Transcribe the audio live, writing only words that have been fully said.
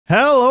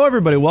Hello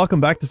everybody,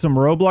 welcome back to some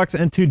Roblox,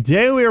 and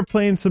today we are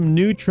playing some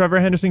new Trevor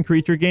Henderson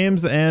creature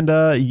games, and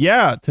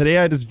yeah, today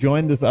I just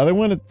joined this other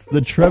one. It's the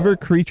Trevor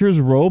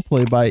Creatures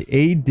Roleplay by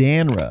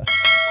Danra.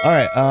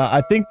 Alright,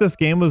 I think this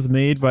game was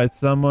made by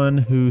someone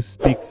who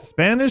speaks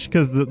Spanish,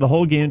 because the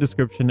whole game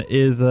description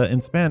is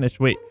in Spanish.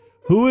 Wait,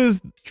 who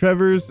is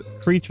Trevor's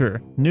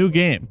Creature? New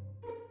game.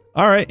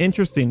 Alright,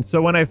 interesting.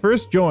 So when I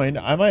first joined,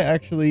 I might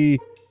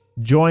actually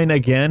join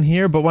again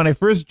here, but when I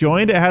first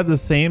joined it had the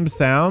same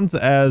sounds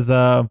as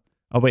oh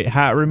wait,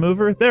 hat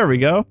remover. There we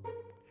go.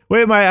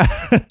 Wait, my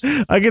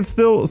I can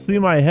still see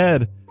my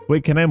head.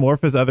 Wait, can I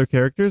morph as other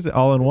characters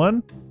all in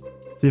one?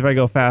 See if I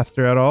go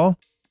faster at all.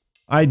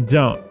 I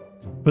don't,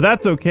 but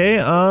that's okay.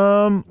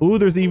 Ooh,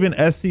 there's even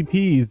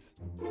SCPs.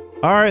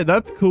 All right,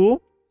 that's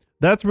cool.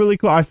 That's really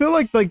cool. I feel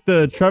like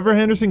the Trevor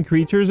Henderson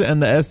creatures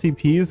and the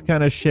SCPs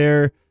kind of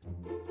share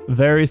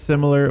very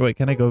similar. Wait,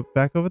 can I go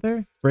back over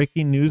there?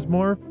 Breaking news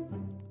morph.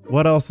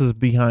 What else is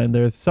behind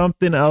there?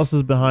 Something else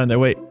is behind there.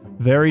 Wait,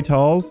 very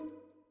talls,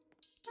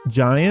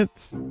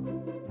 giants.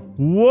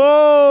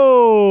 Whoa!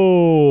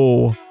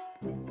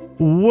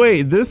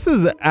 Wait, this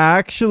is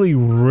actually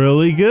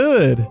really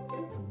good.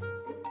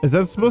 Is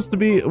that supposed to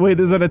be? Wait,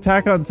 there's an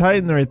Attack on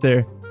Titan right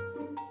there.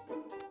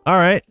 All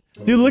right,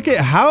 dude, look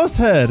at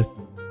Househead.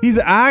 He's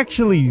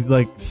actually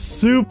like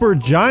super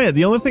giant.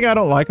 The only thing I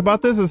don't like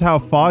about this is how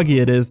foggy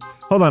it is.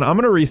 Hold on, I'm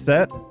gonna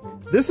reset.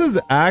 This is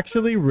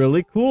actually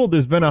really cool.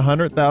 There's been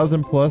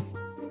 100,000 plus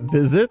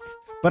visits,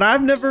 but I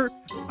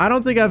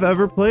don't think I've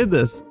ever played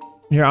this.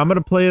 Here, I'm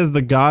gonna play as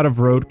the god of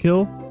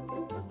roadkill.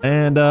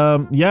 And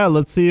yeah,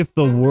 let's see if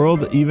the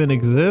world even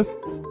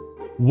exists.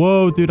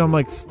 Whoa, dude, I'm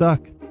like stuck.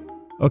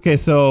 Okay,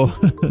 so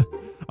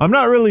I'm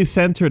not really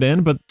centered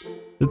in, but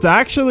it's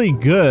actually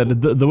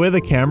good. The way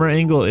the camera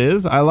angle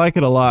is, I like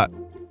it a lot.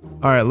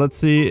 All right, let's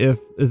see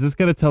is this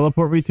gonna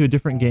teleport me to a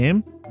different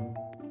game?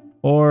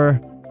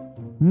 Or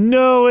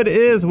no, it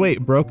is. Wait,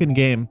 broken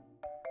game.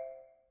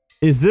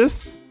 Is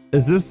this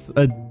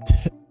a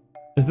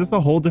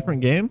whole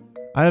different game?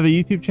 I have a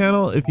YouTube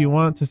channel if you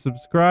want to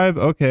subscribe.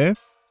 Okay.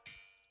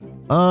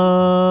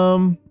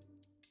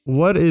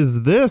 What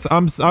is this?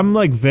 I'm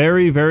like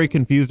very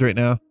confused right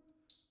now.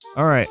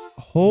 All right.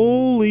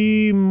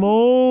 Holy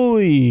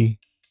moly.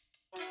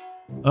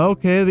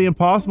 Okay, the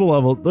impossible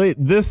level. Wait,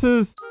 this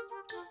is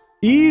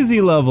easy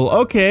level.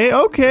 Okay.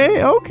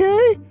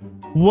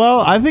 Well,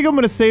 I think I'm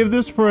gonna save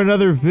this for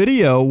another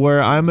video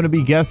where I'm gonna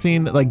be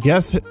guessing,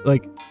 guess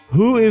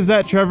who is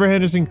that Trevor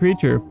Henderson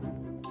creature,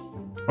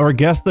 or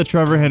guess the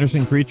Trevor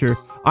Henderson creature.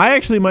 I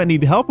actually might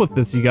need help with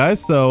this, you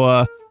guys. So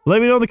let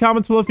me know in the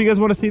comments below if you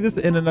guys want to see this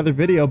in another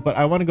video. But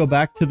I want to go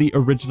back to the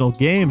original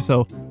game.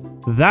 So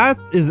that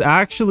is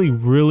actually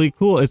really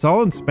cool. It's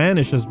all in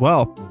Spanish as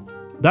well.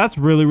 That's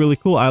really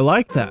cool. I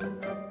like that.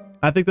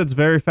 I think that's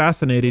very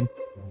fascinating.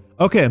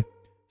 Okay.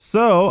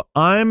 So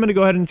I'm gonna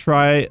go ahead and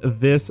try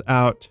this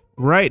out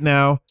right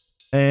now,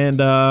 and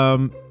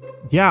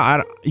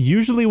yeah,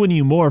 usually when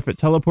you morph, it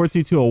teleports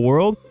you to a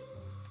world.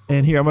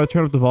 And here, I'm gonna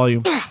turn up the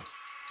volume.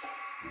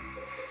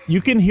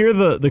 You can hear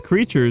the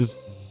creatures.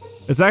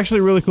 It's actually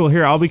really cool.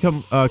 Here, I'll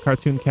become a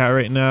cartoon cat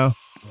right now.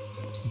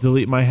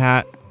 Delete my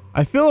hat.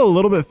 I feel a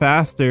little bit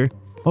faster.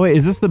 Oh wait,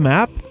 is this the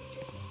map?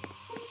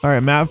 All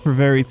right, map for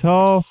very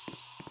tall.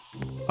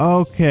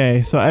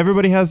 Okay, so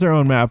everybody has their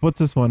own map. What's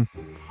this one?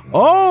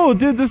 Oh,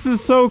 dude, this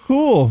is so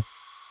cool.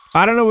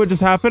 I don't know what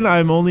just happened.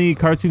 I'm only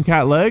cartoon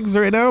cat legs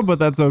right now, but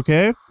that's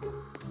okay.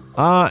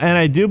 And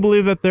I do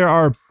believe that there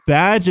are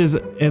badges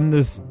in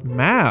this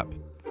map.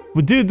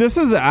 But dude, this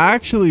is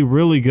actually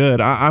really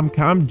good.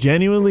 I'm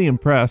genuinely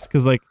impressed,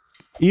 because like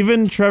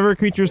even Trevor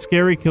Creature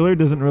Scary Killer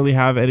doesn't really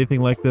have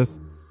anything like this.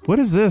 What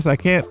is this? I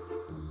can't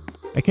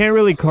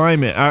really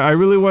climb it. I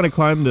really want to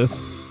climb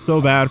this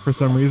so bad for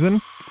some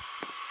reason.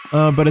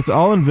 But it's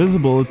all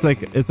invisible. It's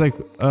like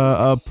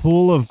a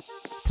pool of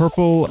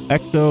purple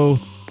eco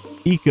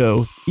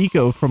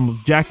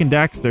from Jack and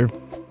Daxter.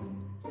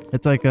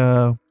 It's like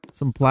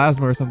some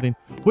plasma or something.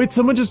 Wait,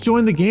 someone just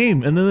joined the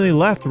game and then they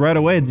left right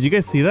away. Did you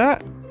guys see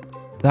that?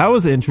 That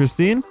was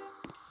interesting.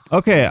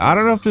 Okay, I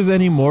don't know if there's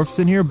any morphs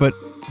in here, but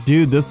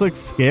dude, this looks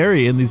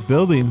scary in these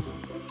buildings.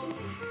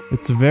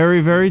 It's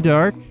very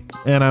dark,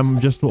 and I'm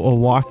just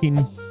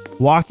walking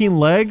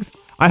legs.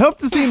 I hope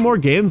to see more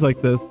games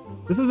like this.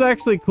 This is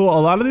actually cool. A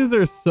lot of these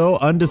are so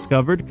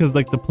undiscovered because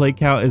like the play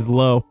count is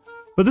low,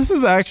 but this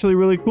is actually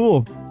really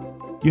cool.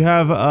 You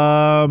have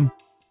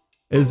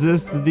is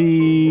this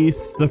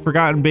the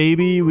Forgotten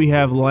Baby? We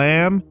have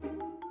Lamb,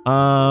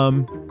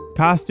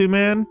 Costume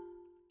Man.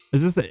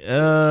 Is this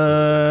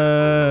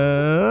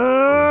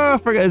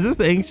is this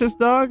Anxious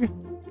Dog?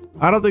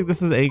 I don't think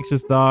this is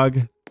Anxious Dog.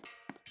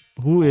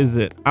 Who is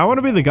it? I want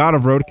to be the God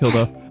of Roadkill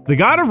though. The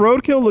God of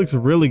Roadkill looks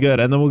really good,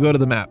 and then we'll go to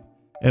the map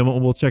and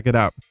we'll check it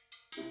out.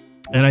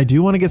 And I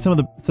do want to get some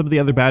of the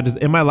other badges.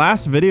 In my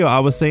last video, I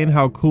was saying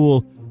how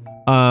cool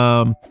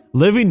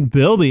Living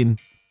Building.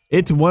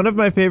 It's one of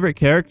my favorite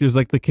characters.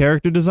 Like the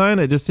character design,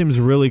 it just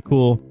seems really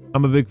cool.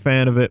 I'm a big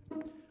fan of it.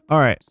 All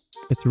right,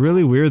 it's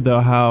really weird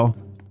though how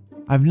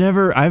I've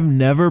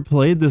never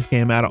played this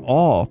game at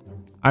all.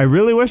 I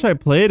really wish I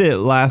played it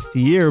last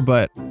year,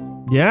 but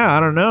yeah, I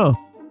don't know.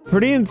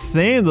 Pretty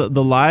insane.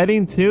 The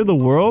lighting too, the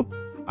world.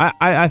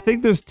 I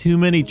think there's too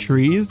many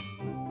trees,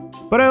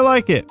 but I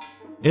like it.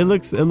 It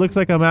looks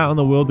like I'm out in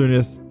the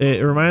wilderness.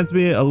 It reminds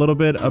me a little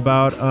bit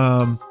about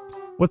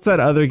what's that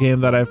other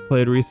game that I've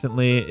played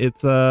recently?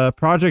 It's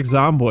Project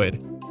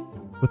Zomboid.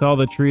 With all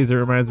the trees, it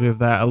reminds me of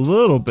that a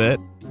little bit.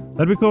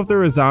 That'd be cool if there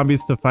were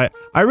zombies to fight.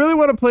 I really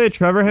want to play a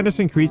Trevor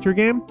Henderson creature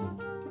game.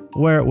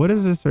 Where, what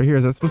is this right here?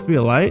 Is that supposed to be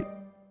a light?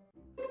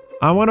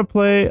 I want to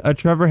play a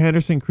Trevor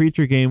Henderson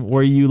creature game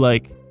where you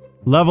like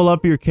level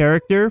up your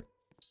character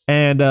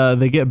and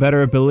they get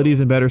better abilities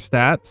and better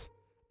stats.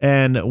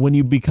 And when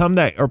you become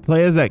that or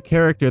play as that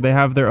character, they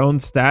have their own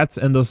stats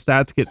and those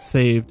stats get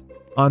saved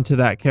onto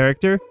that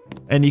character.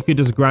 And you could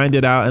just grind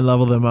it out and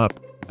level them up.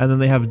 And then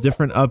they have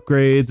different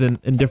upgrades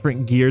and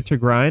different gear to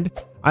grind.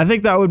 I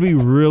think that would be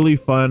really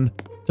fun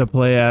to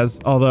play as,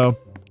 although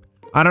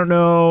I don't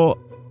know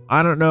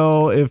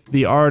if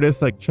the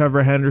artist like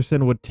Trevor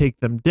Henderson would take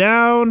them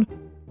down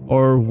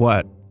or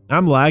what.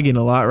 I'm lagging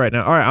a lot right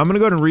now. All right, I'm gonna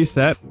go ahead and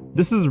reset.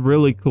 This is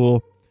really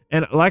cool.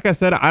 And like I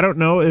said, I don't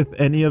know if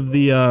any of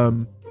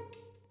the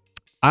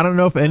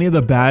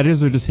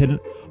badges are just hidden.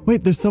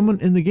 Wait, there's someone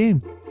in the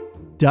game.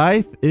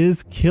 Dice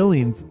is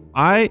Killings.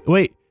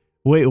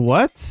 Wait,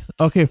 what?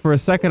 Okay, for a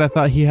second I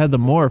thought he had the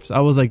morphs.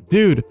 I was like,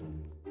 dude,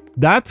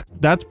 that's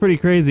pretty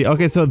crazy.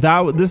 Okay, so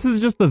this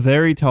is just the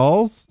very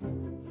talls.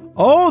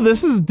 Oh,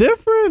 this is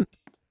different.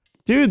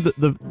 Dude,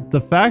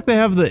 the fact they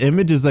have the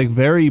image is like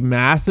very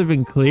massive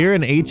and clear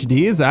in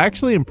HD is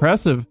actually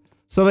impressive.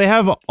 So they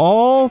have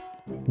all,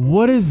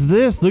 what is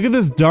this? Look at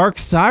this dark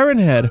siren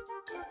head.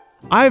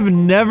 I've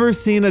never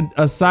seen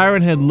a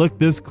siren head look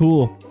this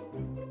cool.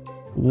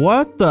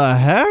 What the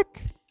heck?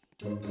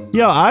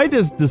 Yo, I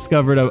just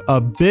discovered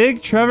a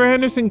big Trevor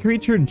Henderson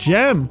creature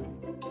gem.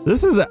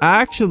 This is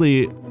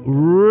actually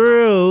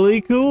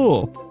really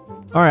cool.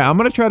 All right, I'm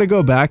gonna try to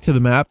go back to the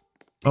map.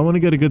 I want to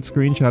get a good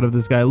screenshot of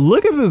this guy.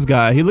 Look at this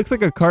guy. He looks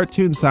like a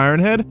cartoon siren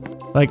head,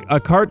 like a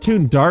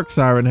cartoon dark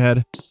siren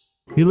head.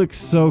 He looks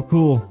so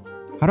cool.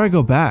 How do I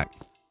go back?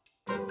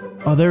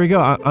 Oh, there we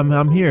go.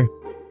 I'm here.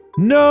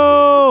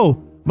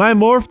 No, my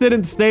morph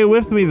didn't stay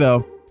with me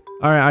though.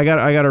 All right,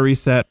 I gotta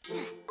reset.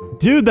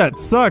 Dude, that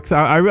sucks.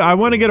 I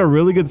want to get a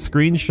really good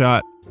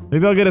screenshot.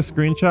 Maybe I'll get a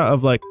screenshot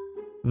of like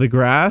the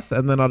grass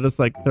and then I'll just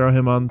like throw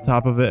him on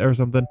top of it or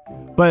something.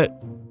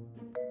 But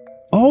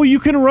oh, you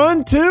can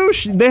run too.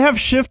 They have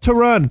shift to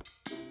run.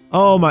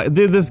 Oh my,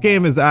 dude, this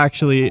game is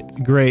actually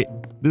great.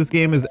 This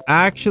game is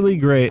actually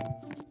great.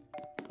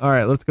 All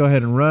right, let's go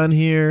ahead and run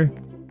here.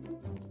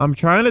 I'm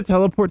trying to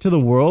teleport to the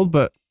world,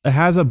 but it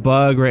has a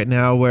bug right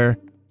now where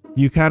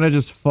you kind of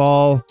just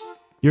fall.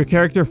 Your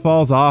character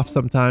falls off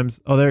sometimes.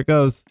 Oh, there it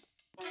goes.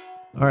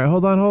 All right,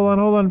 hold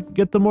on.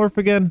 Get the morph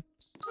again.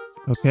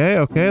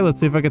 Okay. Let's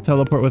see if I can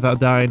teleport without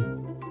dying.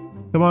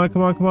 Come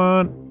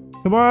on.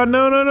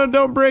 No,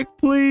 don't break,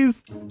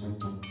 please.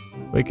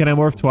 Wait, can I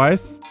morph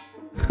twice?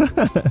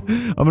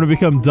 I'm gonna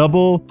become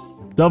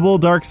double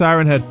dark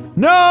siren head.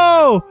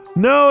 No,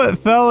 it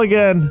fell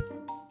again.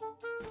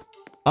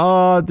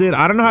 Oh, dude,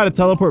 I don't know how to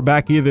teleport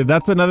back either.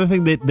 That's another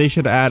thing that they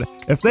should add.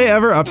 If they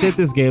ever update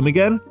this game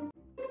again,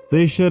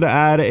 they should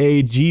add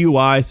a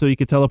GUI so you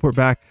can teleport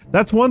back.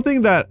 That's one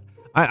thing that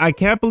I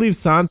can't believe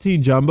Santi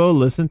Jumbo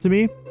listened to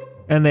me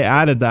and they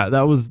added that.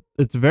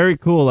 It's very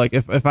cool. Like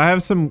if I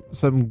have some,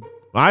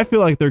 I feel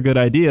like they're good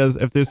ideas.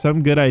 If there's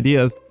some good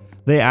ideas,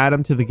 they add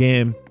them to the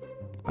game.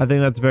 I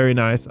think that's very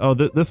nice. Oh,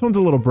 this one's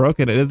a little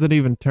broken. It doesn't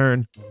even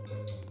turn.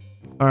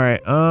 All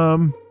right.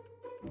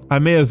 I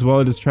may as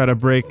well just try to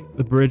break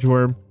the bridge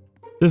worm.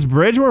 This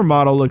bridge worm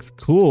model looks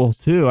cool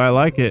too. I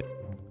like it.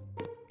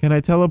 Can I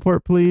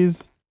teleport,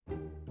 please?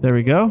 There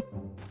we go.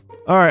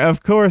 All right,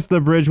 of course the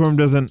bridge worm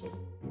doesn't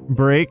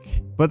break,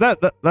 but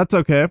that's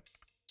okay.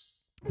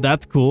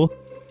 That's cool.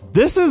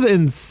 This is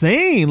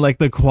insane. Like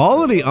the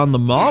quality on the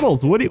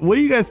models. What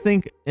do you guys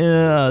think?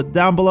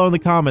 Down below in the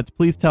comments,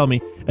 please tell me.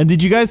 And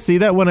did you guys see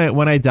that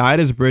when I died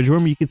as bridge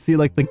worm, you could see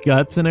like the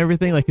guts and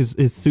everything, like his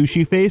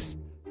sushi face.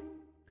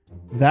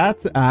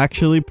 That's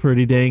actually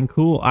pretty dang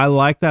cool. I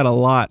like that a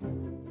lot.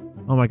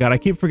 Oh my god, I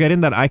keep forgetting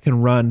that I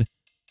can run.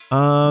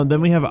 Then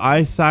we have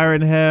Ice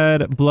Siren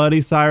Head, Bloody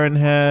Siren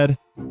Head.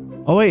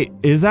 Oh wait,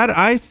 is that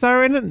Ice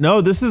Siren Head?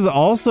 No, this is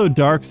also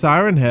Dark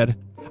Siren Head.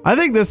 I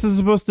think this is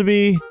supposed to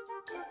be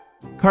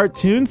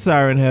Cartoon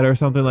Siren Head or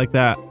something like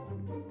that.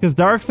 Because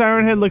Dark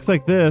Siren Head looks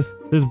like this.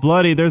 There's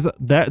Bloody, there's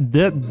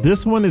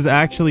this one is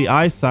actually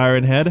Ice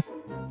Siren Head.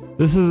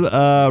 This is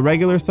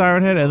regular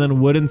Siren Head and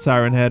then Wooden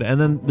Siren Head. And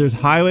then there's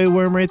Highway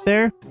Worm right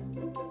there.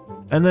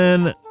 And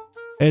then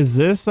is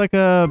this like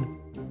a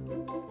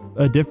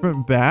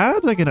different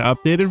badge, like an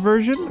updated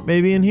version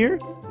maybe in here?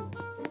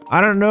 I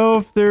don't know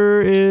if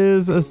there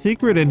is a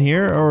secret in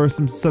here or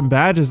some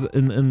badges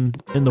in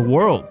the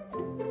world.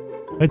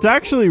 It's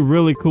actually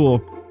really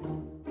cool.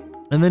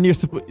 And then you're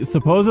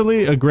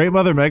supposedly a Great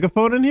Mother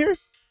Megaphone in here?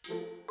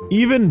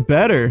 Even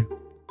better.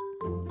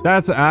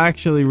 That's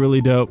actually really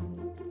dope.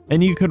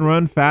 And you can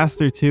run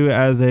faster too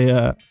as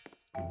a,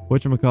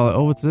 whatchamacallit.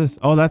 Oh, what's this?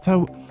 Oh, that's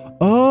how,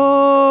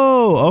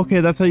 oh, okay,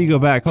 that's how you go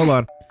back. Hold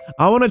on.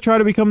 I want to try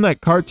to become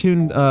that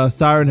cartoon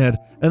Siren Head.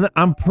 And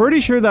I'm pretty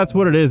sure that's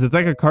what it is. It's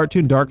like a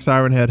cartoon dark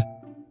Siren Head.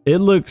 It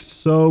looks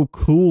so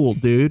cool,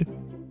 dude.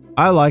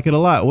 I like it a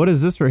lot. What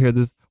is this right here?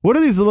 What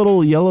are these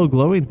little yellow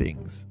glowing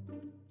things?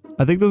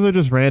 I think those are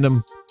just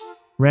random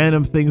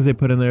things they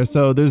put in there.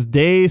 So there's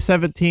day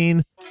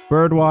 17,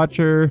 bird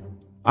watcher.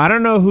 I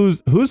don't know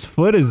whose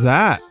foot is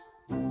that.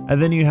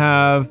 And then you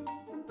have,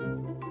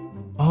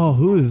 oh,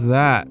 who is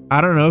that?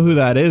 I don't know who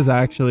that is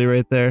actually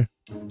right there.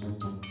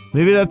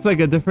 Maybe that's like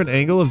a different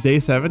angle of day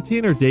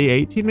 17 or day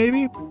 18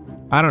 maybe?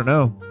 I don't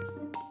know.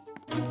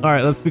 All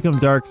right, let's become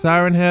Dark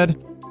Siren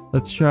Head.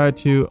 Let's try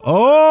to,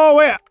 oh,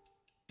 wait.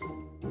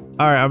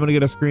 All right, I'm gonna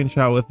get a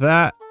screenshot with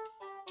that.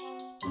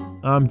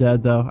 I'm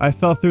dead though. I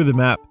fell through the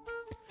map.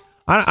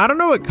 I don't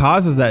know what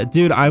causes that.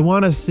 Dude, I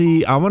wanna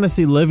see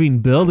living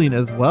building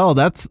as well.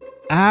 That's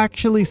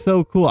actually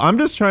so cool. I'm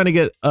just trying to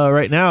get,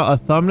 right now, a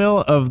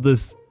thumbnail of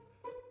this.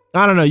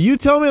 I don't know. You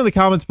tell me in the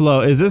comments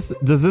below. Does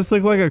this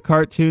look like a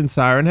cartoon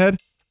Siren Head?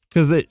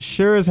 Because it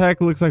sure as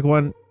heck looks like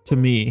one to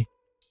me.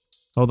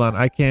 Hold on.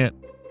 I can't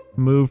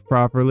move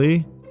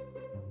properly.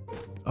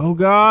 Oh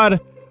God.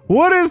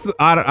 What is...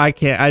 I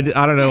can't. I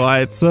don't know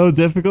why. It's so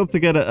difficult to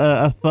get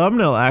a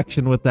thumbnail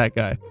action with that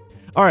guy.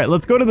 All right.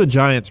 Let's go to the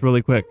Giants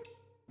really quick.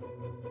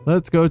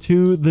 Let's go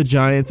to the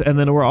Giants. And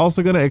then we're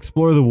also going to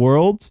explore the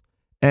worlds.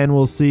 And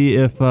we'll see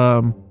if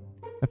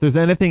there's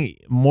anything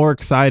more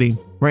exciting.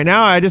 Right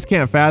now, I just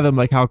can't fathom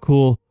like how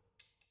cool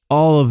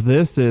all of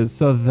this is.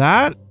 So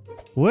that,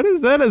 what is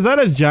that? Is that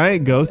a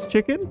giant ghost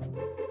chicken?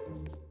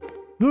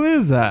 Who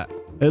is that?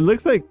 It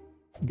looks like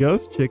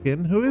ghost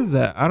chicken. Who is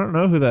that? I don't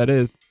know who that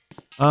is.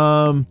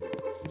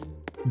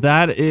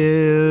 That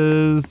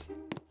is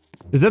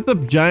that the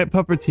giant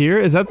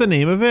puppeteer? Is that the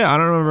name of it? I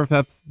don't remember if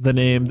that's the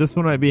name. This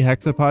one might be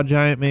Hexapod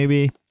Giant,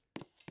 maybe.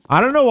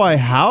 I don't know why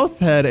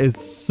Househead is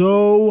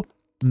so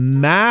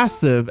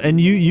massive, and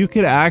you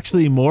could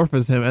actually morph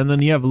as him. And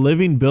then you have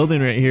Living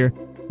Building right here,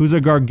 who's a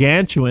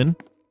gargantuan.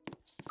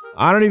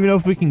 I don't even know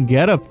if we can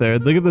get up there.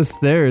 Look at the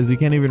stairs. You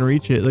can't even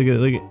reach it. Look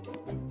at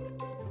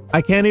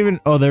I can't even.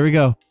 Oh, there we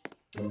go.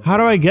 How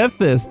do I get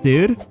this,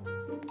 dude?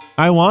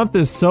 I want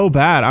this so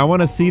bad. I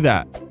want to see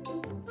that.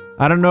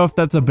 I don't know if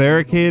that's a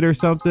barricade or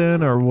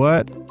something or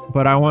what,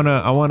 but I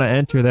wanna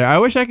enter there. I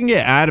wish I can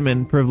get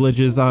admin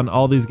privileges on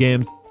all these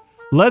games.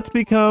 Let's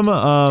become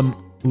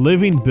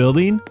Living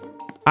Building.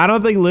 I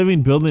don't think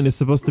Living Building is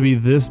supposed to be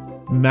this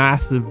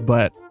massive,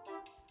 but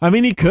I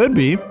mean, he could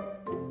be.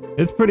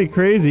 It's pretty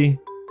crazy.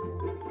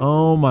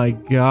 Oh my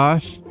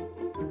gosh.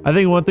 I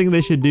think one thing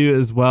they should do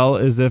as well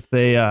is if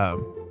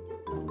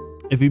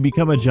you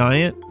become a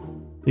giant,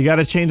 you got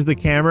to change the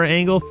camera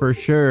angle for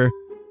sure.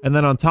 And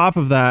then on top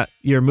of that,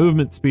 your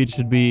movement speed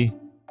should be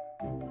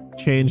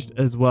changed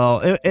as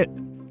well.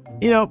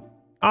 You know,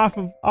 off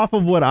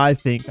of what I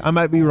think. I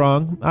might be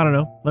wrong. I don't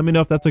know. Let me know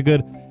if that's a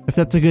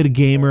good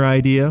gamer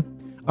idea.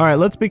 All right,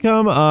 let's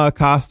become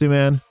Costume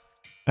Man,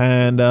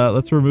 and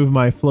let's remove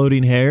my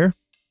floating hair.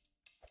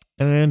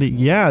 And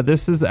yeah,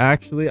 this is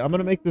actually, I'm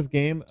gonna make this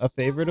game a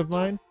favorite of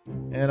mine,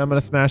 and I'm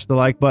gonna smash the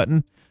like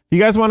button. If you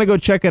guys want to go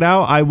check it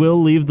out, I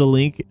will leave the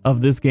link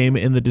of this game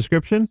in the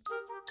description.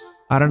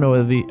 I don't know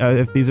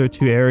if these are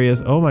two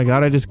areas. Oh my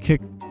God, I just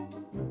kicked.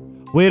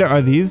 Wait,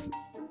 are these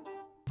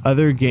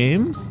other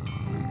games?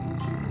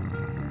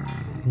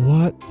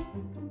 What?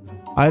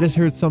 I just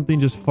heard something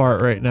just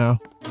fart right now.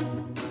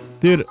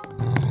 Dude.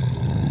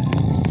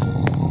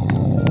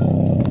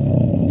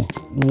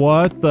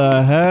 What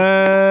the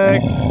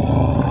heck?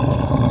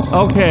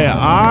 Okay,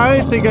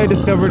 I think I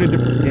discovered a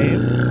different game.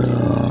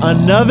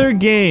 Another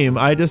game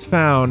I just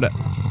found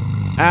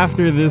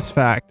after this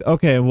fact.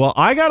 Okay, well,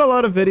 I got a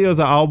lot of videos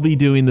that I'll be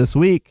doing this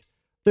week.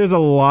 There's a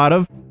lot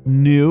of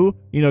new,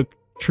 you know,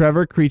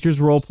 Trevor Creatures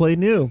Roleplay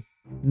new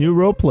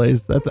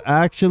roleplays. That's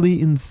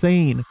actually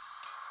insane.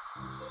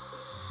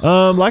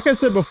 Like I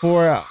said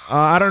before,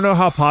 I don't know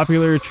how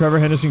popular Trevor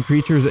Henderson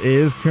Creatures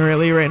is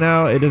currently right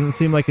now. It doesn't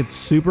seem like it's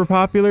super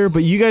popular,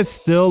 but you guys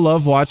still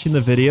love watching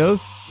the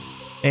videos.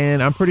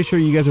 And I'm pretty sure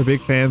you guys are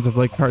big fans of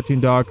like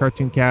Cartoon Dog,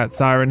 Cartoon Cat,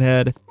 Siren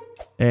Head,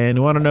 and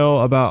want to know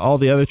about all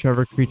the other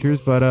Trevor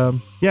Creatures. But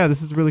yeah,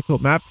 this is really cool.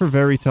 Map for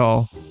Very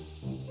Tall.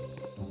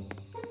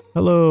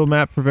 Hello,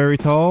 Map for Very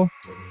Tall.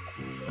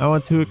 I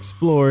want to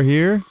explore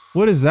here.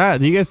 What is that?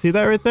 Do you guys see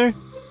that right there?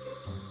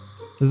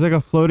 There's like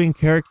a floating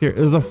character.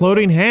 There's a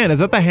floating hand. Is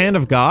that the hand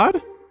of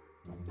God?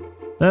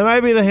 That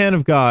might be the hand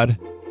of God.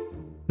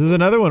 There's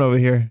another one over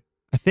here.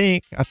 I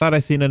think. I thought I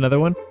seen another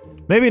one.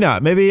 Maybe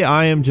not. Maybe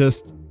I am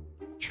just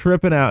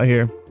tripping out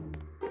here.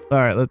 All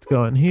right, let's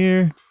go in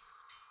here.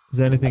 Is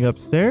there anything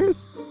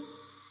upstairs?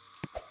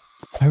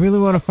 I really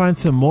want to find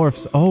some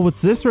morphs. Oh,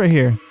 what's this right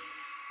here?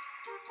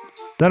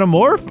 Is that a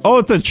morph? Oh,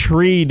 it's a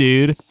tree,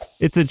 dude.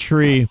 It's a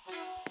tree.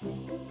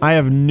 I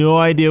have no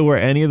idea where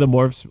any of the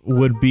morphs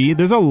would be.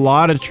 There's a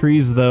lot of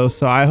trees though,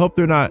 so I hope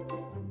they're not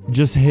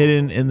just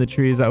hidden in the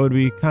trees. That would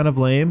be kind of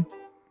lame.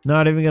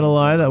 Not even gonna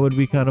lie, that would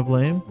be kind of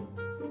lame.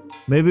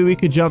 Maybe we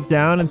could jump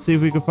down and see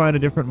if we could find a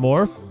different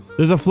morph.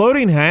 There's a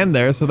floating hand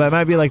there, so that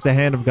might be like the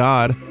hand of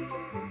God.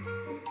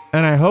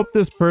 And I hope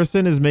this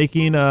person is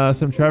making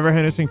some Trevor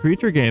Henderson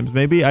creature games.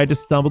 Maybe I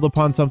just stumbled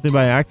upon something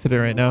by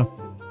accident right now.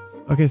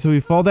 Okay, so we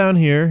fall down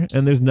here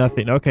and there's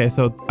nothing. Okay,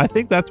 so I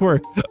think that's where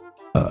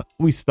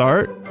we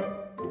start.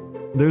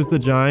 There's the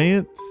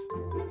giants.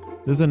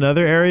 There's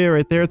another area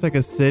right there. It's like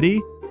a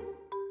city.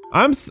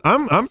 I'm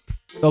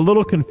a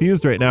little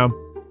confused right now,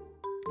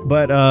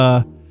 but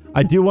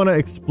I do want to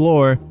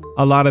explore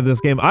a lot of this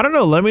game. I don't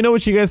know. Let me know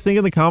what you guys think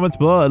in the comments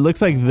below. It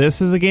looks like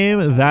this is a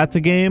game. That's a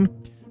game.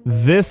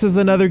 This is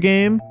another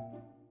game.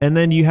 And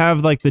then you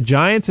have like the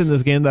giants in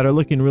this game that are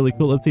looking really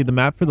cool. Let's see the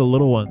map for the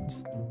little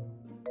ones.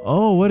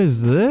 Oh, what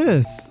is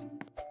this?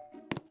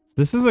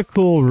 This is a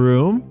cool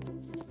room.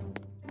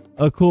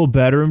 A cool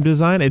bedroom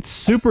design. It's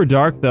super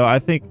dark though. I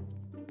think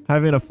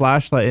having a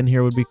flashlight in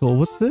here would be cool.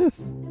 What's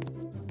this?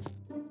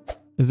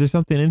 Is there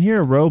something in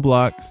here?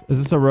 Roblox.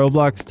 Is this a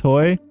Roblox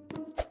toy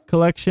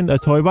collection? A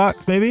toy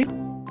box maybe?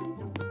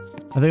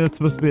 I think that's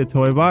supposed to be a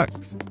toy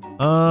box.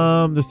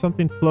 There's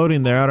something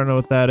floating there. I don't know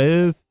what that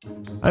is.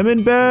 I'm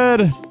in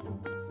bed.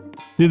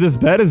 Dude, this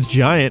bed is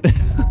giant.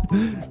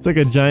 It's like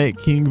a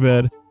giant king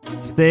bed.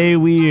 Stay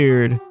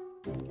weird.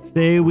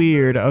 Stay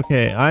weird.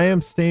 Okay, I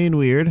am staying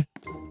weird.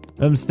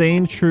 I'm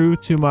staying true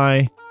to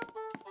my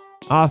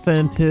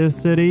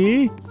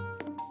authenticity.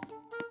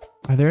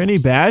 Are there any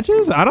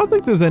badges? I don't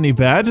think there's any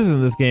badges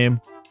in this game.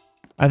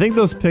 I think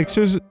those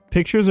pictures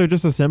are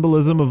just a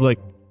symbolism of like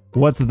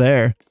what's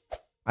there.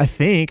 I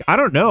think. I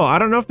don't know. I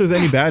don't know if there's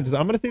any badges.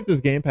 I'm gonna see if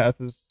there's game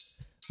passes.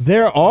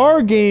 There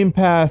are game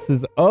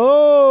passes.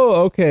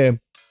 Oh, okay.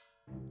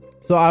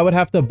 So I would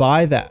have to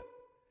buy that.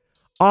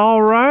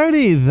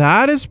 Alrighty,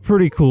 that is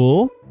pretty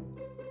cool.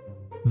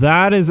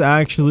 That is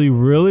actually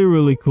really,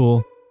 really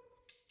cool.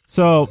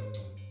 So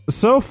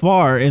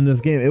far in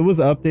this game, it was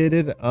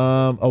updated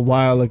a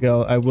while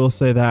ago. I will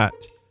say that.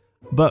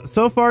 But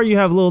so far, you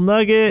have Little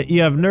Nugget,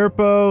 you have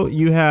Nerpo,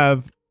 you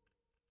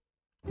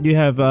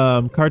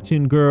have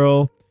Cartoon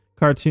Girl,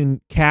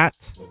 Cartoon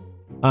Cat,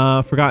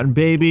 Forgotten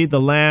Baby,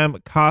 the Lamb,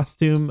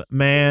 Costume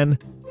Man.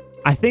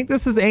 I think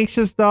this is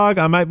Anxious Dog.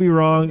 I might be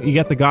wrong. You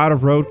got the God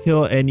of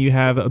Roadkill, and you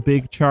have a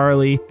Big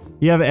Charlie.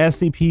 You have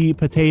SCP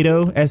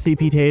Potato,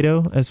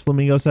 as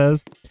Flamingo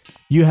says.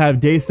 You have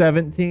Day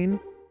 17.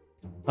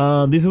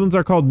 These ones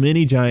are called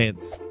Mini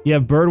Giants. You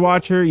have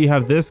Birdwatcher, you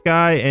have this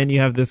guy, and you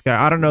have this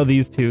guy. I don't know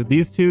these two.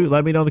 These two,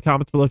 let me know in the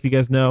comments below if you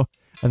guys know.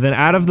 And then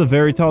out of the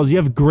very talls, you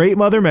have Great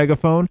Mother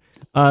Megaphone,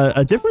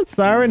 a different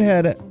Siren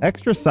Head,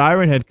 extra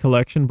Siren Head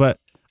collection, but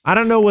I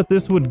don't know what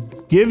this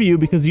would give you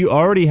because you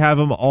already have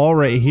them all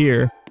right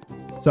here.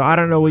 So I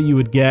don't know what you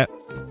would get.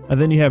 And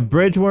then you have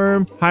Bridge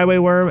Worm, Highway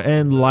Worm,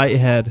 and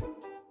Lighthead.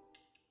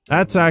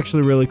 That's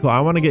actually really cool. I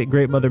want to get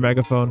Great Mother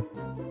Megaphone.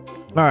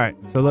 All right,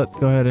 so let's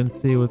go ahead and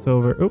see what's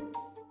over. Oop.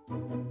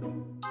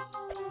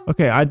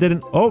 Okay, I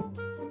didn't. Oh,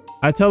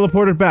 I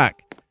teleported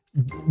back.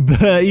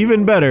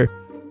 Even better.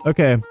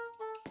 Okay.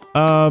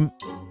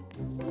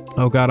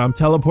 Oh god, I'm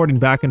teleporting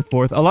back and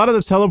forth. A lot of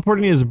the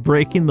teleporting is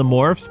breaking the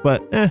morphs,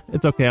 but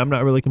it's okay. I'm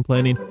not really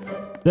complaining.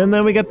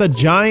 Then we got the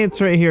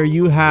giants right here.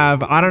 You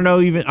have I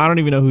don't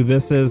even know who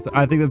this is.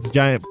 I think that's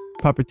Giant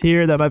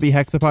Puppeteer. That might be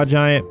Hexapod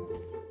Giant.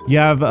 You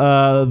have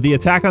the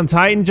Attack on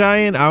Titan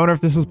Giant. I wonder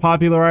if this was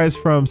popularized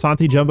from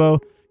Santi Jumbo.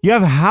 You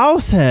have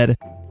Househead,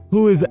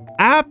 who is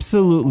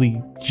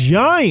absolutely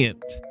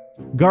giant,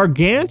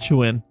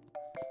 gargantuan.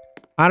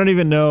 I don't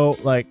even know,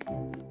 like,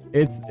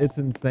 it's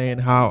insane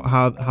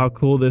how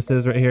cool this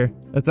is right here.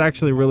 That's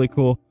actually really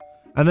cool.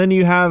 And then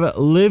you have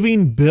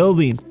Living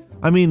Building.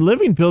 I mean,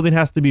 Living Building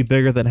has to be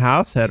bigger than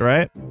Househead,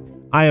 right?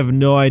 I have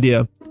no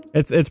idea.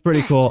 It's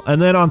pretty cool.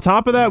 And then on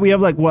top of that, we have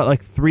like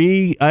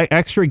 3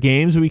 extra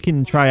games we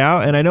can try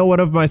out. And I know one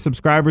of my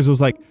subscribers was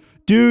like,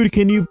 dude,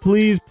 can you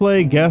please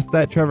play Guess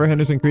That Trevor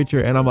Henderson Creature?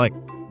 And I'm like,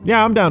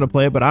 yeah, I'm down to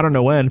play it, but I don't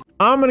know when.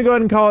 I'm gonna go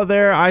ahead and call it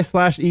there.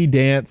 I/E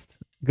danced.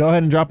 Go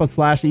ahead and drop a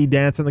 /E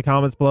dance in the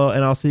comments below,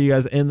 and I'll see you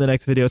guys in the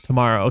next video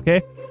tomorrow,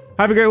 okay?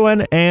 Have a great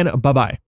one, and bye-bye.